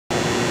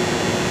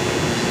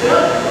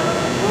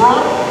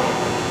brush,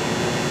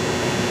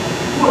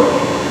 push.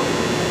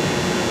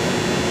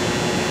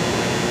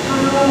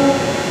 Circle,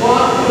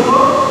 lock the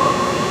hook,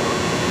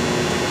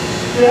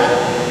 step,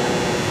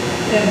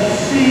 and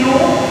seal,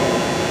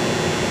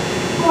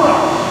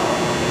 thrust.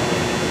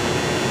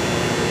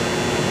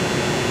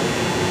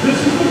 This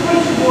is the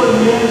principle in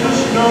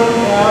Mantis known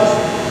as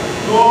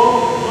go,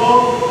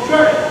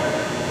 check.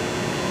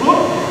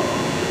 Hook,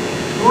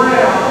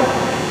 grab,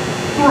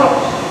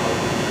 thrust.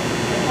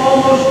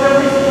 Almost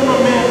every form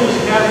of Mantis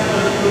has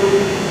this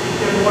move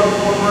in one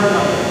form or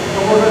another.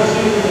 And we're going to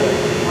see it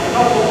a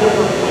couple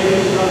different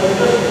ways other than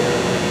this one.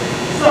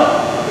 So,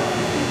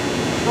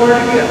 start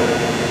again.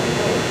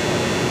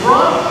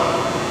 Brush,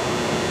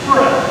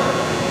 press.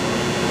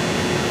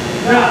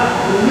 Now,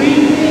 the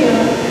lead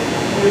hand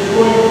is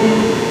going to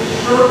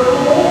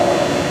circle,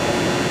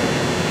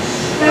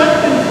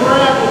 step and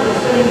grab at the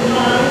same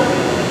time,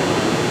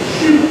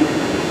 shoot.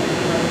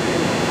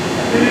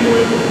 Hitting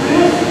with the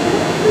fist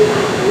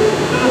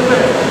to the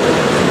face.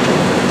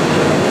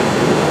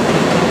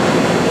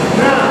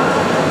 Now,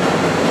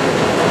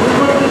 we're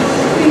going to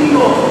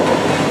steal.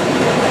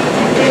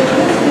 We take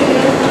this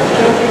hand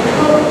and we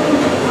come to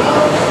the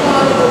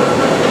outside of the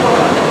front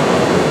bar.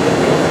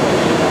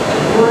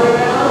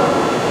 Grab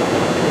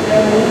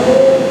and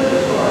roll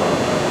this arm.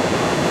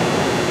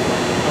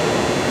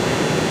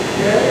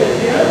 Okay,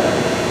 again.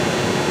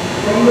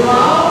 From the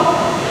bow,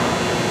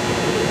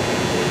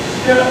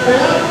 step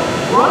back,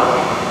 brush,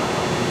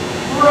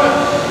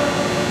 press,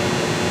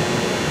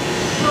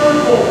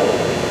 circle,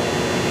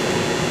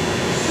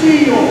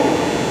 seal,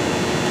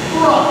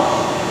 thrust.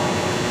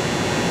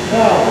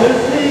 Now this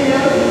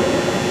hand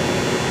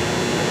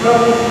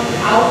comes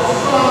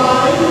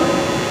outside,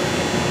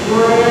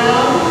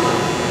 grabs,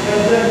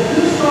 and then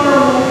this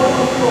arm rolls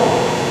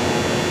across.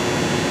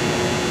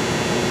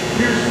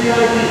 Here's the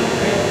idea.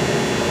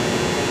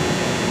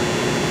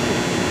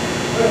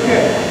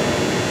 Okay.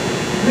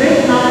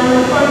 Now you're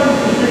in fighting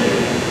position.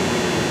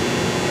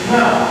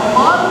 Now, a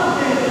lot of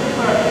Mantis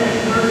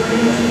practitioners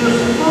use this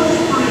first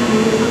three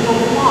moves as a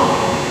block.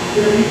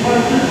 If he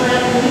punches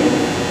at me,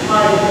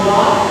 I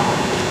block,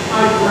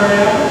 I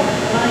grab,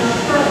 and I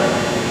strike.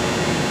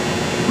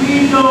 We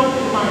don't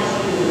in my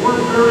school.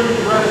 We're very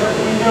aggressive.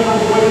 We never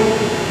wait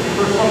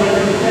for somebody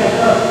to attack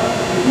us.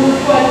 If we're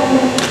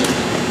fighting,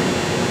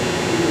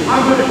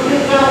 I'm going to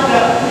kick out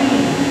that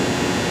lead.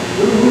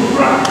 Move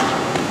right.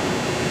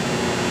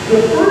 The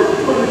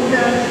first one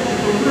attaches to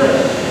the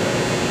wrist.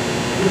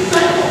 The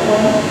second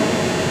one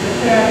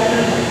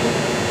attaches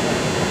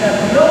at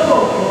the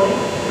elbow joint.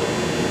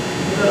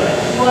 Then I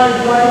slide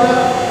right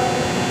up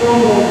from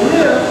the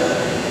wrist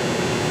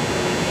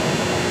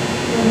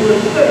into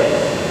his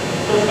face.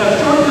 So it's got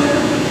short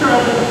distance to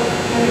travel,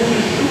 and it's a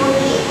short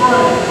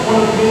strike. It's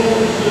one of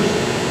Mantis'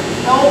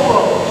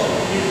 elbows.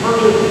 You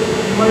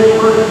might have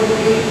heard of the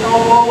 8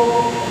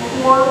 elbow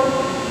form.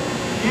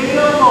 The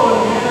 8 elbow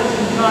in Mantis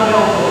is not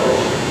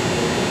elbows.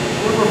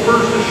 It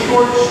refers to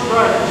short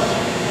strikes.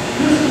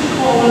 This is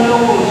called an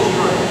elbow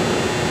strike,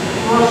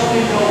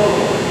 thrusting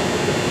elbow.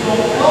 So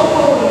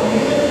elbow in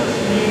Mantis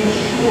means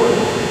short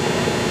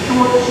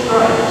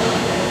strikes.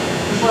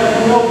 Just like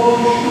an elbow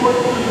short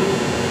to the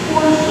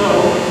torso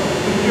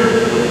compared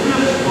to the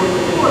fist or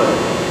the foot.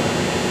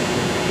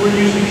 We're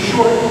using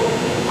short,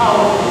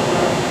 powerful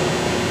strikes.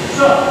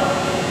 So,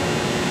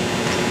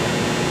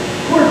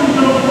 of course you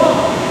don't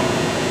block.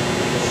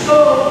 So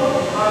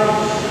I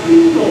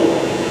steal.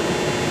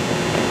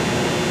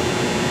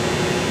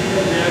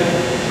 And then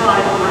try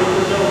to break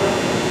this open.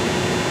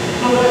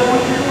 So that's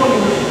what you're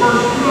doing. This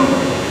first move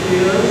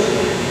is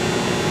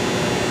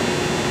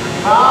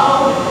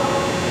bow,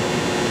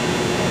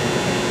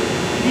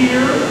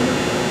 here,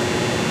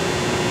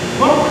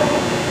 hook,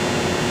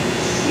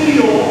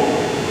 seal,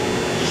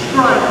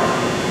 strike.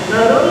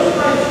 Now those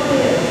strikes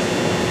dance.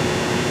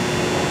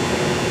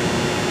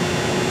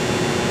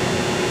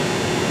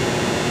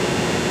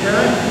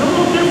 Okay? A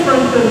little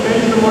different than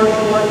many of the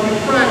martial arts you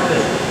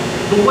practice.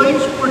 The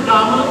weight's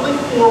predominantly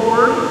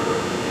forward.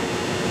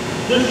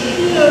 The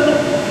shin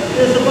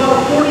is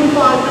about 45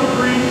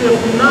 degrees, if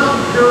not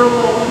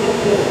parallel to the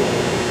floor.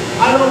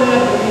 I don't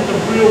have to eat the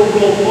real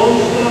low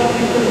stuff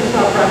because it's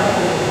not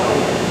practical to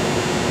fight.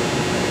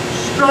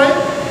 Strike.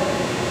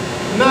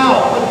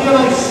 Now, again,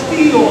 I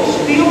steal.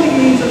 Stealing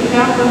means it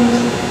happens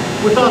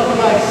without the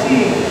guy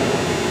seeing it.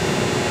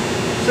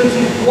 Since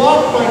he's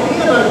blocked my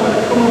hand, I want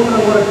to come up and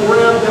I want to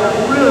grab that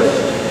wrist,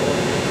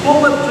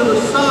 pull it to the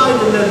side,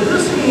 and then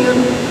this hand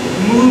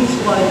moves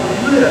like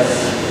this,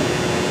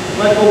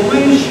 like a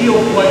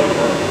windshield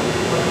wiper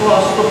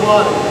across the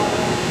body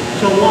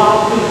to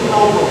lock his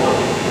elbow up.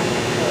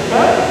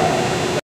 Okay?